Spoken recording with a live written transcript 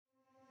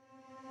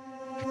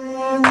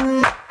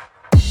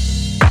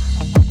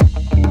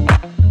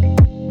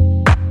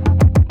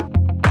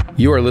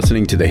You are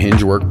listening to the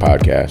Hinge Work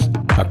Podcast,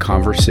 a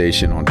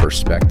conversation on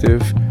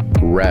perspective,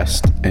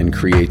 rest, and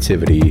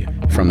creativity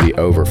from the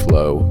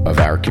overflow of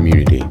our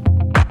community.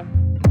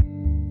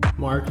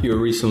 Mark, you were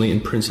recently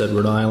in Prince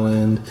Edward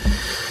Island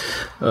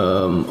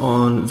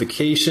on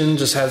vacation,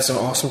 just had some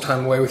awesome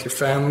time away with your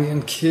family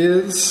and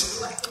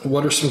kids.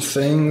 What are some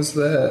things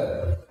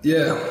that,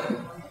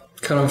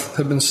 kind of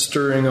have been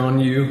stirring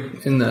on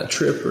you in that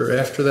trip or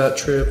after that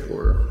trip?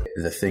 Or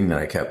the thing that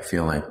I kept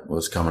feeling like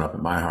was coming up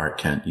in my heart,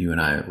 Kent, you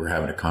and I were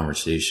having a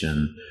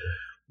conversation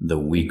the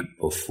week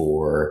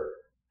before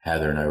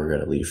Heather and I were going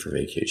to leave for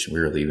vacation.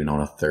 We were leaving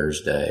on a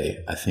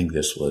Thursday. I think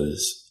this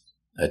was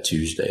a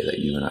Tuesday that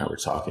you and I were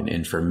talking.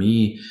 And for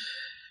me,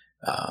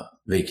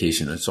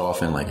 vacation, it's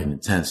often like an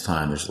intense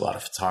time. There's a lot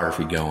of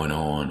photography going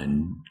on,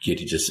 and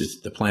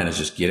the plan is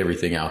just get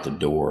everything out the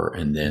door,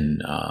 and then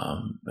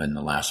in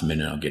the last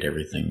minute I'll get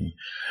everything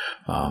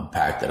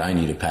packed that I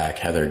need to pack.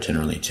 Heather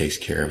generally takes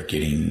care of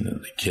getting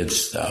the kids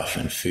stuff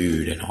and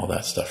food and all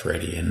that stuff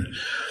ready, and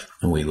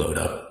we load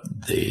up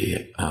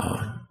the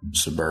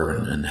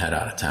Suburban and head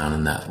out of town.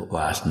 And that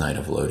last night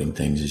of loading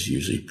things is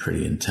usually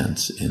pretty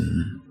intense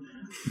in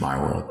my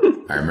world.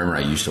 I remember I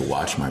used to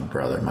watch my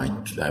brother. I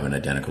have an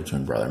identical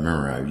twin brother. I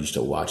remember I used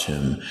to watch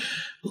him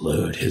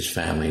load his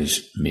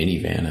family's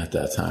minivan at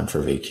that time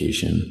for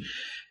vacation.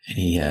 And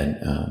he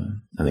had,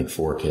 I think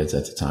 4 kids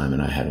at the time,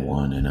 and I had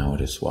 1. And I would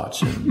just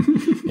watch him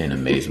in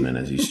amazement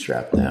as he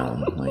strapped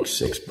down like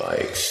 6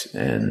 bikes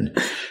and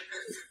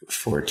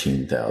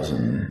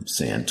 14,000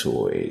 sand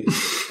toys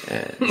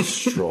and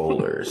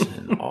strollers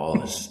and all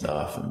this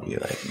stuff, and be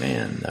like,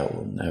 man, that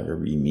will never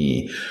be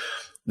me.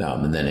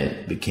 And then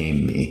it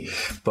became me.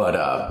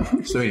 But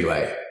so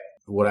anyway,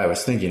 what I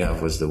was thinking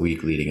of was the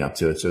week leading up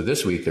to it. So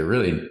this week, there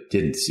really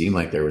didn't seem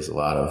like there was a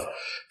lot of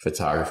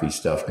photography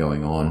stuff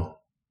going on.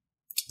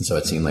 So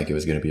it seemed like it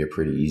was going to be a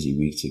pretty easy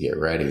week to get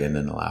ready. And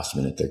then the last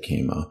minute, there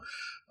came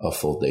a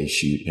full day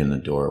shoot in the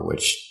door,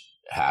 which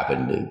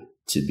happened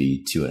to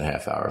be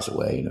 2.5 hours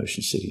away in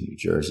Ocean City, New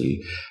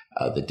Jersey,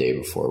 the day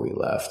before we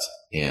left.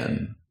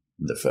 And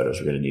the photos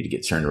were going to need to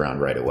get turned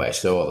around right away.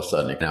 So all of a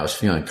sudden, and I was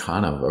feeling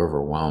kind of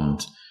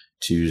overwhelmed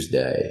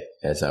Tuesday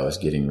as I was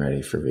getting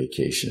ready for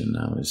vacation.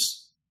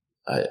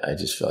 I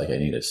just felt like I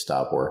needed to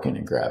stop working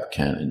and grab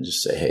Kent and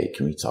just say, hey,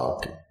 can we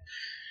talk? Can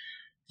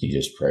you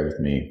just pray with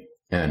me?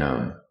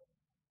 And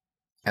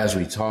as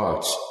we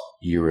talked,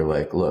 you were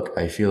like, look,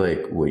 I feel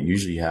like what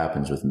usually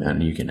happens with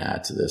men, you can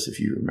add to this if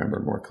you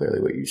remember more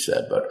clearly what you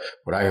said, but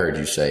what I heard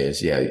you say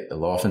is,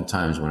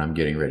 oftentimes when I'm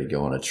getting ready to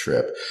go on a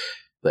trip,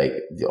 like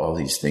all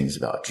these things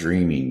about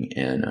dreaming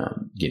and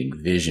getting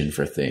vision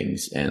for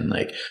things and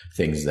like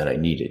things that I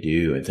need to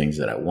do and things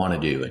that I want to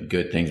do, and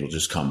good things will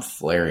just come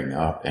flaring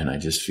up. And I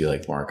just feel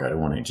like, Mark, I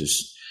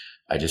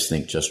just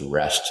think just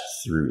rest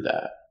through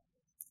that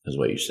is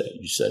what you said.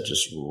 You said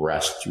just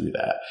rest through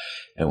that.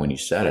 And when you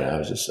said it, I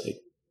was just like,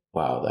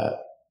 wow,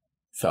 that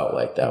felt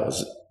like that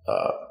was,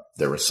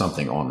 there was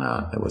something on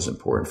that was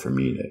important for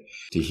me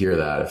to hear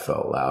that. It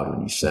felt loud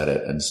when you said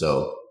it. And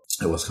so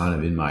it was kind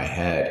of in my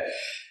head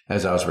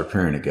as I was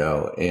preparing to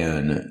go.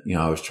 And,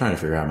 I was trying to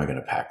figure out, am I going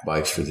to pack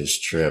bikes for this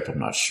trip? I'm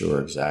not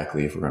sure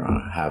exactly if we're going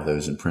to have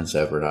those in Prince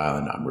Edward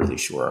Island. I'm really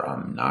sure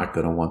I'm not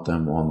going to want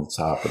them on the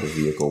top of the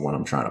vehicle when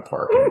I'm trying to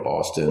park in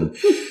Boston,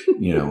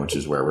 which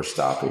is where we're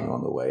stopping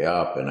on the way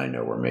up. And I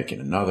know we're making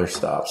another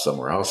stop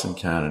somewhere else in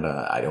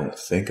Canada. I don't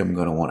think I'm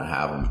going to want to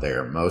have them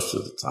there most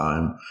of the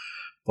time,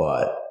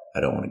 but I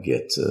don't want to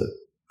get to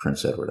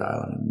Prince Edward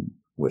Island and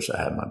wish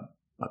I had my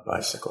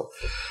bicycle.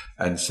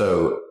 And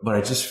so, but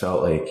I just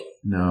felt like,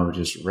 no,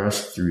 just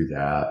rest through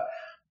that.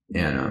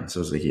 And so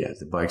I was like,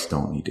 the bikes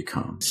don't need to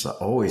come. So it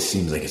always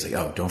seems like it's like,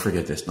 oh, don't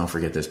forget this, don't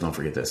forget this, don't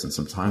forget this. And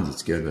sometimes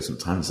it's good, but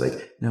sometimes it's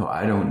like, no,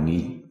 I don't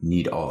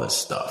need all this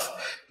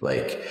stuff.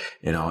 Like,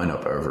 I'll end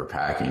up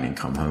overpacking and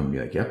come home and be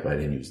like, yep, I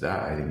didn't use that.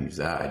 I didn't use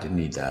that. I didn't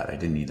need that. I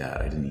didn't need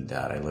that. I didn't need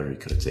that. I literally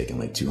could have taken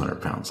like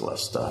 200 pounds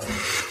less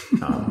stuff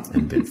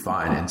and been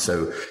fine. And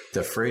so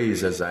the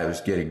phrase as I was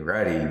getting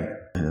ready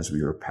and as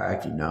we were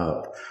packing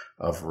up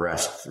of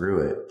rest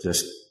through it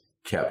just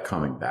kept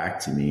coming back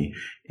to me.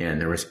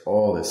 And there was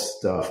all this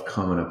stuff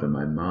coming up in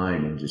my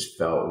mind and just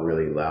felt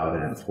really loud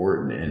and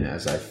important. And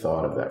as I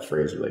thought of that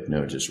phrase, like,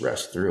 no, just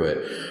rest through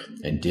it,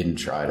 and didn't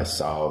try to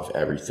solve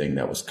everything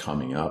that was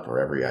coming up or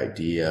every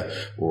idea,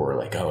 or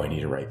like, oh, I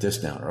need to write this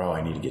down, or, oh,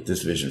 I need to get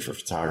this vision for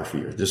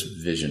photography, or this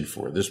vision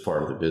for this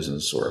part of the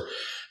business, or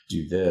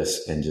do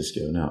this, and just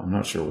go, no, I'm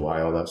not sure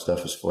why all that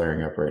stuff is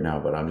flaring up right now,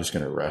 but I'm just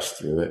going to rest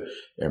through it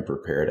and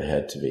prepare to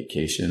head to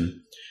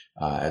vacation.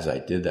 As I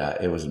did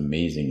that, it was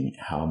amazing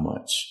how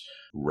much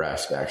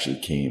rest actually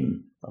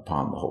came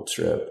upon the whole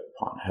trip,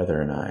 upon Heather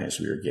and I as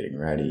we were getting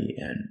ready.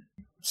 And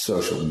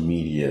social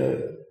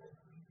media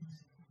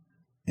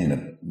in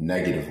a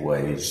negative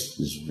way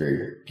is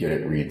very good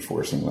at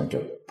reinforcing like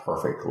a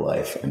perfect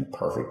life and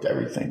perfect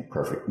everything,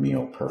 perfect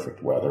meal,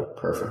 perfect weather,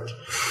 perfect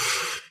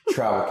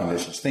travel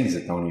conditions, things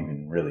that don't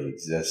even really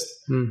exist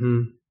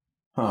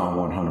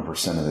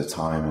 100% of the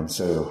time. And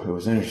so it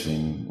was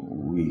interesting.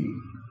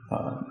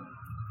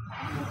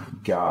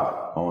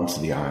 got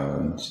onto the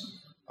island,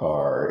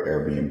 our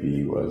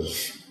Airbnb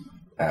was,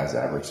 as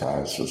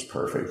advertised, was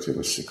perfect. It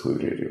was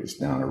secluded. It was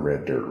down a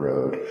red dirt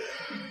road,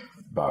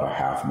 about a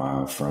half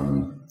mile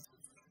from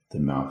the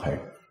Mount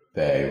Peck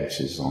Bay, which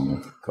is on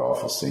the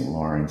Gulf of St.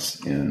 Lawrence.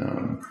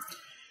 And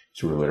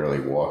so we're literally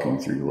walking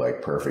through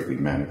like perfectly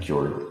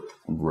manicured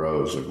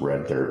rows of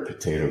red dirt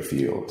potato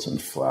fields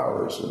and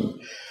flowers, and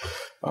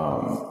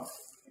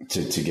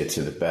to get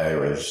to the bay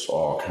where there's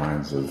all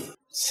kinds of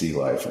sea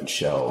life and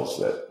shells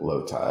at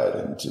low tide,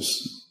 and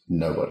just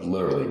nobody,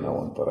 literally no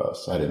one but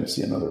us. I didn't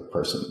see another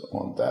person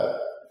on that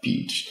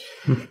beach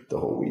the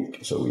whole week.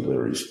 So we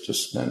literally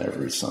just spent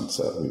every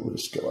sunset. We would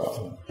just go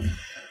out and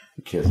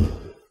the kids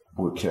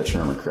would catch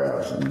hermit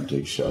crabs and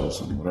dig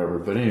shells and whatever.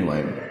 But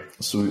anyway,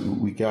 so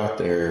we got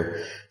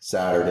there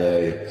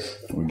Saturday.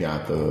 We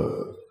got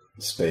the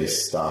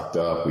space stocked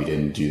up. We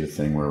didn't do the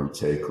thing where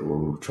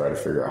we try to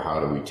figure out how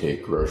do we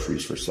take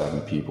groceries for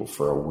 7 people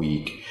for a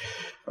week,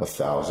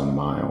 1,000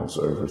 miles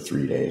over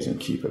 3 days, and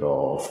keep it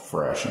all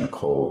fresh and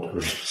cold.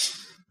 We're just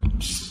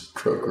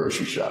go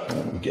grocery shopping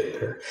when we get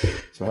there.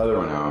 So Heather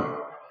went out,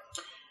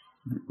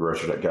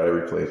 got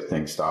every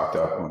thing stocked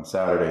up on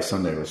Saturday.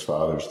 Sunday was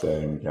Father's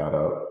Day, and we got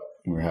up.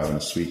 We were having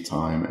a sweet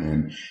time,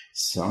 and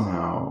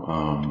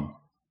somehow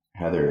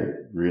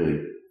Heather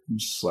really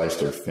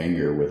sliced her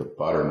finger with a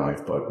butter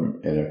knife, but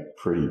in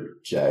a pretty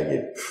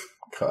jagged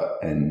cut.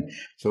 And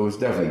so it was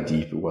definitely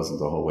deep. It wasn't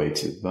the whole way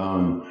to the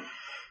bone.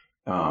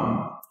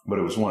 But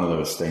it was one of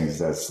those things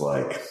that's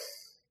like,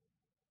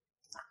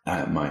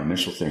 my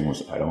initial thing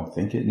was, I don't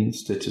think it needs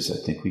stitches.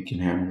 I think we can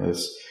handle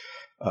this.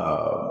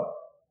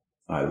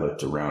 I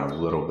looked around a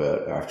little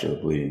bit after the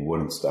bleeding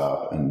wouldn't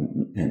stop,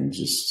 and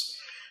just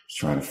was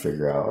trying to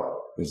figure out,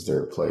 is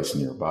there a place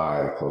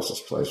nearby? The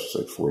closest place was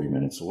like 40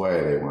 minutes away.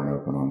 They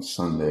weren't open on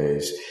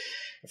Sundays.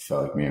 I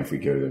felt like, man, if we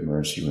go to the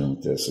emergency room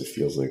with this, it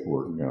feels like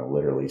we're going to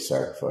literally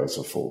sacrifice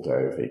a full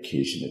day of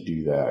vacation to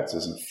do that. It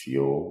doesn't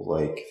feel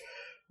like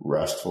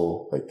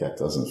restful. Like that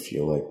doesn't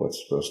feel like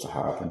what's supposed to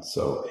happen.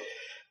 So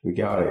we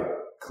got it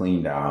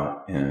cleaned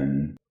out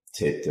and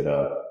taped it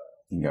up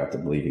and got the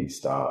bleeding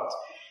stopped.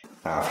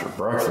 After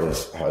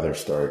breakfast, Heather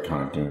started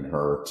kind of doing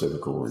her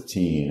typical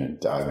routine and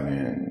diving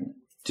in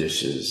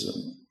dishes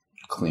and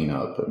clean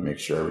up and make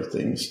sure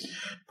everything's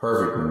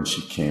perfect. And when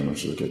she came,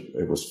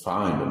 it was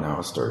fine, but now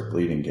it started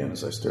bleeding again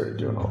as I started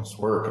doing all this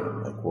work. And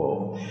I'm like,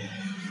 whoa,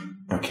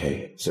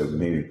 okay, so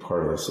maybe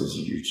part of this is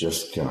you're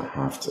just going to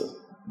have to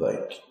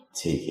like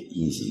take it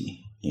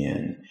easy.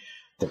 And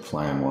the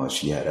plan was,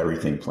 she had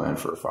everything planned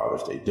for her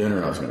Father's Day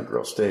dinner. I was going to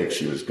grill steak.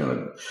 She had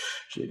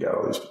got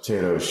all these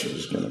potatoes. She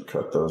was going to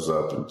cut those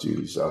up and do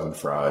these oven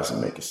fries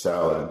and make a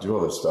salad and do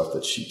all the stuff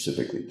that she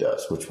typically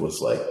does, which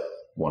was like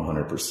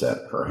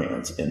 100% her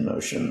hands in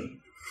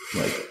motion,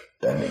 like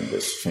bending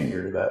this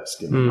finger that's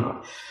given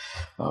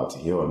out to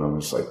heal. And I'm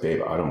just like,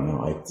 babe, I don't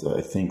know.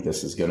 I think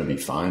this is going to be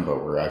fine,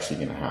 but we're actually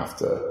going to have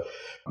to.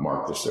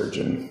 Mark, the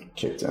surgeon,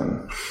 kicked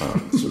in.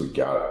 So we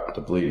got the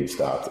bleeding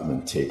stopped and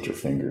then taped her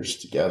fingers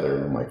together.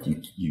 And I'm like,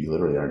 you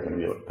literally aren't going to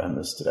be able to bend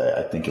this today.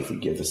 I think if we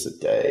give this a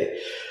day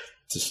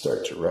to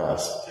start to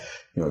rest,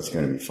 it's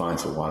going to be fine.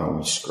 So why don't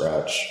we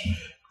scratch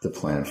the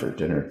plan for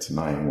dinner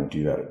tonight, and we'll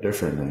do that a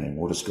different night, and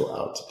we'll just go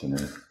out to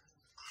dinner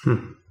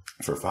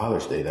for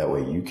Father's Day. That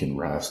way you can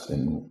rest,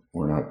 and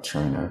we're not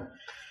trying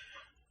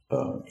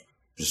to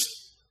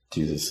just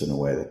do this in a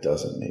way that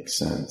doesn't make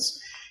sense.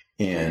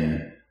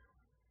 And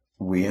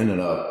we ended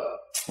up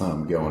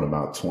going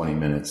about 20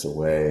 minutes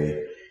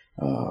away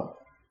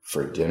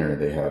for dinner.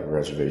 They had a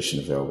reservation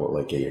available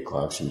at like 8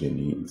 o'clock, so we didn't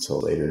eat until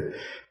later.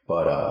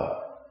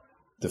 But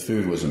the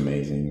food was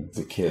amazing.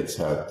 The kids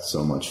had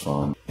so much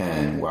fun.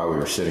 And while we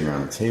were sitting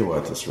around the table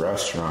at this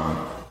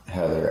restaurant,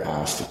 Heather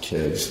asked the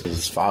kids,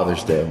 "It's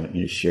Father's Day. I want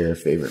you to share a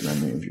favorite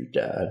memory of your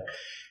dad."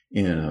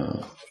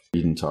 And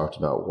Eden talked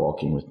about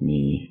walking with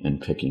me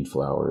and picking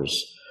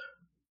flowers,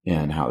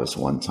 and how this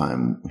one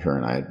time her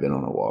and I had been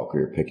on a walk,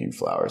 we were picking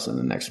flowers, and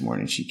the next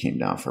morning she came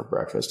down for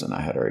breakfast, and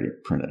I had already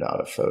printed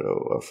out a photo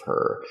of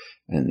her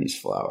and these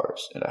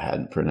flowers, and I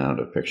hadn't printed out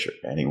a picture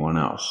of anyone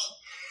else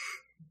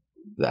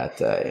that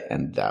day.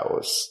 And that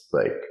was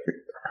like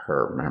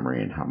her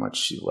memory and how much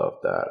she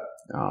loved that.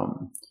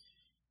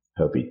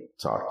 Hopi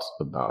talked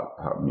about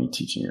how me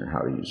teaching her how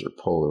to use her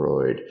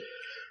Polaroid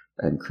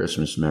and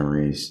Christmas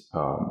memories.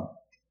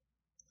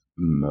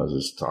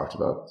 Moses talked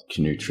about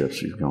canoe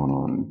trips we've gone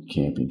on,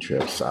 camping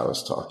trips.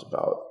 Silas talked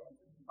about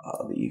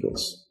the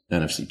Eagles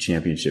NFC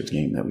Championship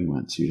game that we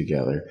went to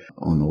together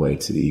on the way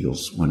to the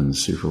Eagles winning the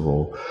Super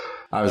Bowl.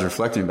 I was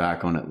reflecting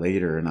back on it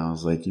later, and I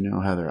was like,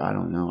 Heather, I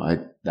don't know.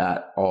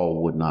 That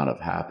all would not have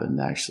happened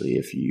actually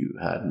if you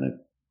hadn't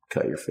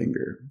cut your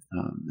finger.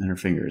 And her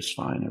finger is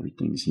fine.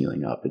 Everything's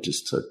healing up. It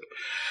just took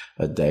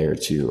a day or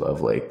two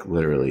of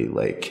literally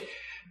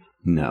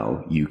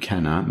no, you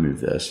cannot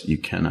move this. You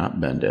cannot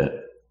bend it.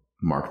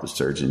 Mark, the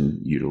surgeon,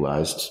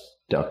 utilized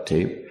duct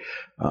tape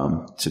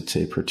to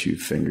tape her 2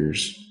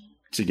 fingers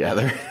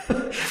together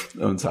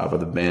on top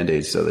of the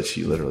Band-Aid so that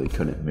she literally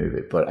couldn't move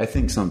it. But I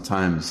think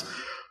sometimes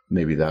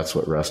maybe that's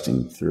what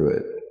resting through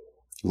it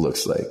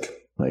looks like.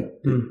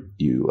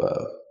 You,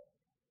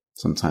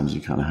 sometimes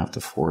you kind of have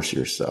to force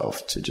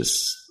yourself to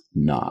just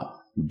not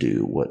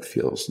do what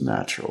feels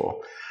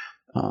natural,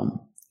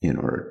 in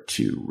order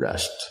to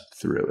rest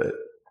through it.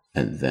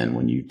 And then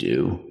when you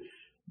do,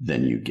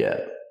 then you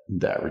get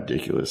that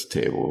ridiculous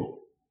table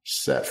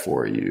set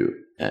for you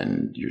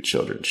and your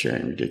children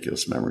sharing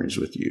ridiculous memories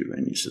with you.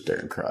 And you sit there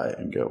and cry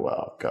and go,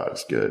 wow, God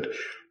is good.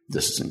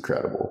 This is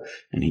incredible.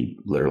 And he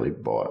literally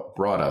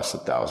brought us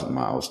 1,000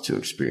 miles to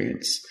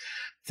experience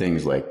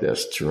things like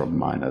this, to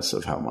remind us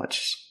of how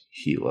much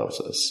he loves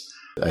us.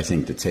 I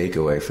think the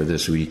takeaway for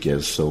this week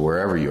is, so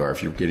wherever you are,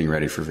 if you're getting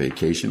ready for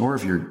vacation, or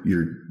if your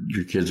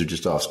kids are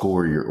just off school,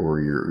 or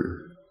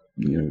you're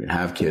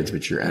have kids,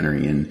 but you're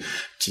entering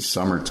into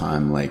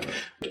summertime, like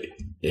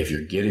if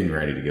you're getting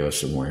ready to go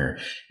somewhere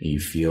and you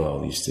feel all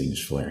these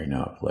things flaring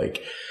up,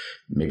 like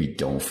maybe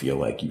don't feel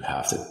like you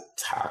have to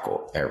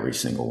tackle every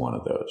single one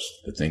of those.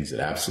 The things that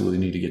absolutely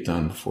need to get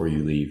done before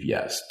you leave,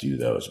 yes, do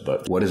those.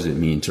 But what does it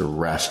mean to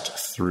rest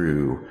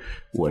through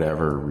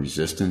whatever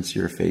resistance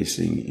you're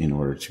facing in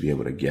order to be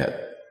able to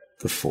get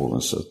the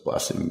fullness of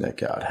blessing that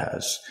God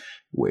has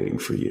waiting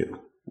for you?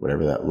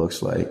 Whatever that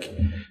looks like,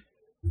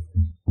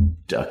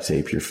 duct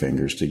tape your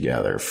fingers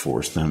together,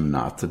 force them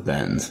not to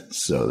bend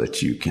so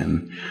that you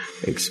can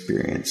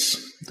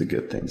experience the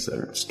good things that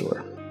are in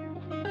store.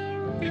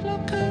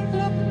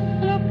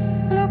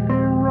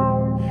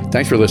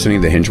 Thanks for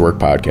listening to the Hingework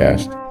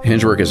podcast.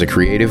 Hingework is a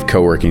creative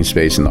co-working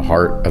space in the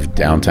heart of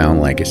downtown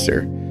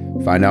Lancaster.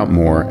 Find out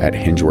more at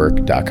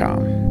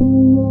hingework.com.